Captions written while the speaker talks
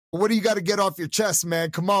What do you got to get off your chest,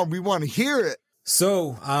 man? Come on, we want to hear it.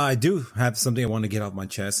 So I do have something I want to get off my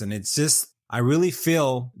chest, and it's just, I really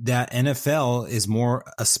feel that NFL is more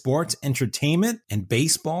a sports entertainment and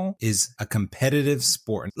baseball is a competitive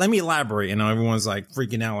sport. Let me elaborate. Everyone's like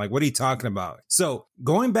freaking out. Like, what are you talking about? So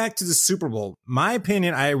going back to the Super Bowl, my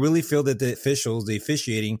opinion, I really feel that the officials, the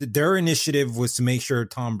officiating, their initiative was to make sure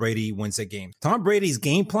Tom Brady wins that game. Tom Brady's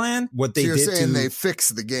game plan, what they so you're did saying they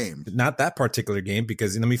fixed the game. Not that particular game,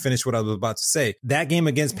 because let me finish what I was about to say. That game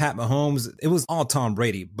against Pat Mahomes, it was all Tom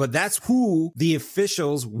Brady, but that's who the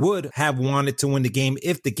officials would have wanted to win the game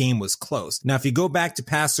if the game was close. Now, if you go back to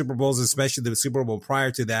past Super Bowls, especially the Super Bowl prior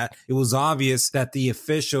to that, it was obvious that the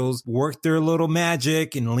officials worked their little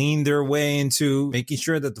magic and leaned their way into making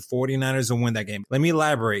sure that the 49ers will win that game. Let me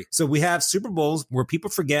elaborate. So we have Super Bowls where people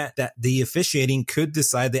forget that the officiating could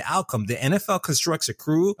decide the outcome. The NFL constructs a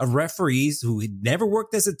crew of referees who had never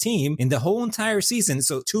worked as a team in the whole entire season.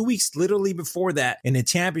 So 2 weeks literally before that, in a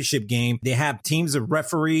championship game, they have teams of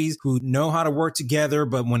referees who know how to work together.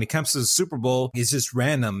 But when it comes to the Super Bowl, it's just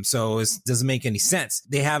random. So it doesn't make any sense.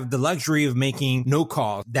 They have the luxury of making no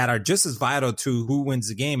calls that are just as vital to who wins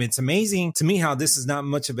the game. It's amazing to me how this is not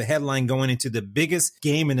much of a headline going into the biggest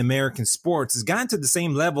game in American sports. It's gotten to the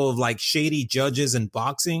same level of like shady judges in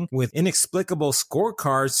boxing with inexplicable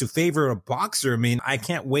scorecards to favor a boxer. I mean, I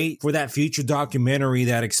can't wait for that future documentary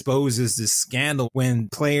that exposes this scandal when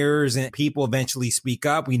players and people eventually speak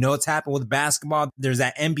up. We know it's happened with basketball. There's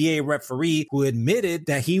that NBA referee who admitted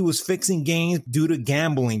that he was fixing games due to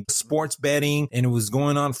gambling, sports betting, and it was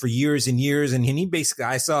going on for years and years. And he basically,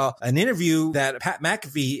 I saw an interview that Pat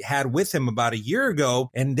McAfee had with him about a year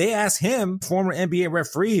ago, and they asked him, former NBA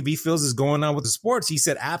referee, if he feels is going on with the sports. He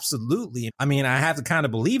said, absolutely. I mean, I have to kind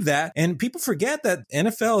of believe that. And people forget that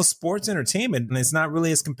NFL is sports entertainment, and it's not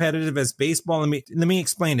really as competitive as baseball. Let me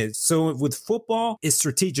explain it. So with football, it's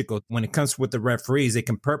strategical. When it comes with the referees, they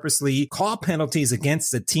can purposely call penalties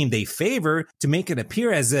against the team they favor to make it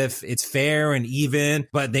appear as if it's fair and even,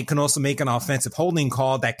 but they can also make an offensive holding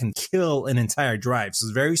call that can kill an entire drive. So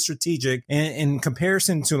it's very strategic. And in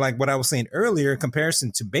comparison to like what I was saying earlier, in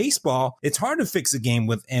comparison to baseball, it's hard to fix a game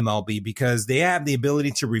with MLB because they have the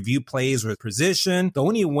ability to review plays with precision. The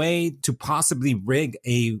only way to possibly rig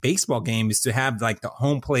a baseball game is to have like the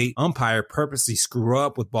home plate umpire purposely screw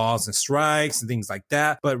up with balls and strikes and things like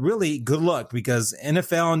that. But really, good luck, because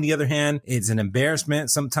NFL, on the other hand, is an embarrassment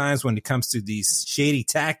sometimes when it comes to these shady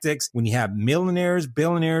tactics. When you have millionaires,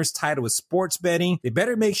 billionaires tied with sports betting, they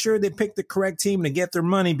better make sure they pick the correct team to get their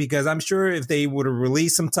money, because I'm sure if they would have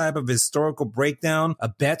released some type of historical breakdown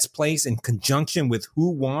of bets placed in conjunction with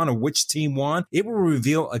who won or which team won, it will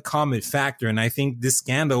reveal a common factor. And I think this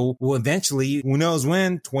scandal will eventually, who knows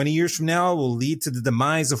when, 20 years from now, will lead to the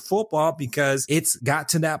demise of football, because it's got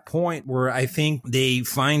to that point where I think they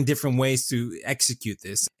find different ways to execute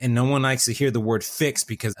this. And no one likes to hear the word fix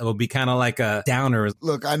because it'll be kind of like a downer.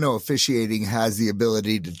 Look, I know officiating has the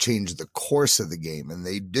ability to change the course of the game, and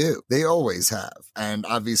they do. They always have. And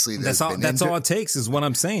obviously, that's all it takes, is what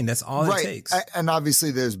I'm saying. That's all it takes. And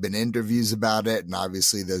obviously, there's been interviews about it, and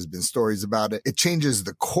obviously, there's been stories about it. It changes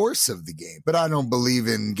the course of the game. But I don't believe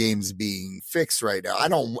in games being fixed right now.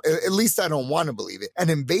 At least I don't want to believe it. And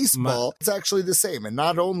in baseball, it's actually the same. And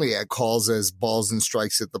not only at calls as balls and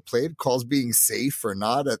strikes at the plate, calls being safe or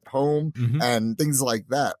not at home, and things like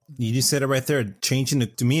that. You just said it right there. Changing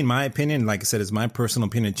to me, in my opinion, like I said, it's my personal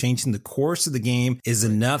opinion, changing the course of the game is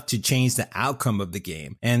enough to change the outcome of the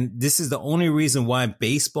game. And this is the only reason why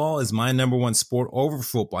baseball is my number one sport over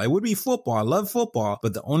football. It would be football. I love football,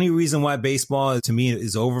 but the only reason why baseball to me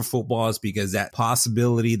is over football is because that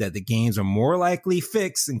possibility that the games are more likely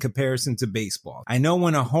fixed in comparison to baseball. I know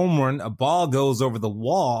when a home run, a ball goes over the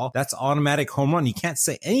wall, that's automatic home run. You can't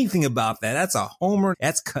say anything about that. That's a homer.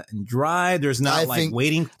 That's cut and dry. There's not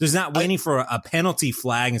waiting for a penalty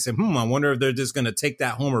flag and say, I wonder if they're just going to take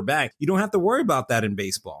that homer back. You don't have to worry about that in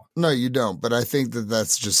baseball. No, you don't. But I think that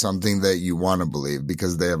that's just something that you want to believe,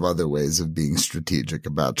 because they have other ways of being strategic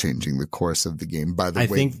about changing the course of the game by the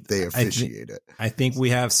way they officiate it. I think we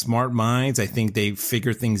have smart minds. I think they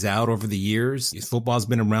figure things out over the years. Football's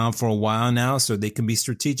been around for a while now, so they can be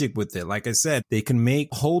strategic with it. Like I said, they can make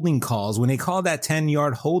holding calls. When they call that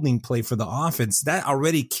 10-yard holding play for the offense, that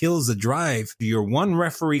already kills the drive. You're one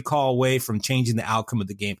referee call away from changing the outcome of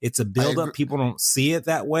the game. It's a buildup. People don't see it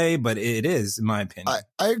that way, but it is, in my opinion.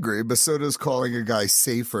 I agree, but so does calling a guy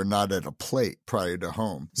safe or not at a plate prior to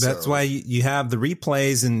home. That's why you have the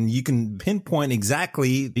replays, and you can pinpoint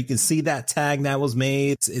exactly. You can see that tag that was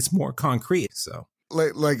made. It's more concrete. So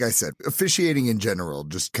like I said, officiating in general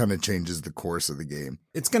just kind of changes the course of the game.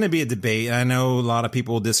 It's going to be a debate. I know a lot of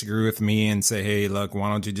people disagree with me and say, hey, look, why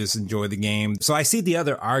don't you just enjoy the game? So I see the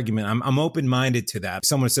other argument. I'm open-minded to that.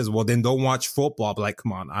 Someone says, well, then don't watch football. But like,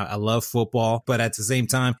 come on, I love football. But at the same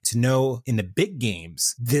time, to know in the big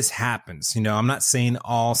games, this happens. You know, I'm not saying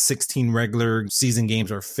all 16 regular season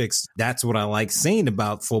games are fixed. That's what I like saying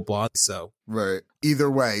about football. So right.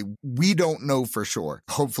 Either way, we don't know for sure.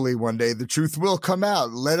 Hopefully one day the truth will come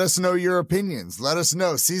out. Let us know your opinions. Let us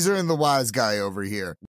know. Cesar and the Wise Guy over here.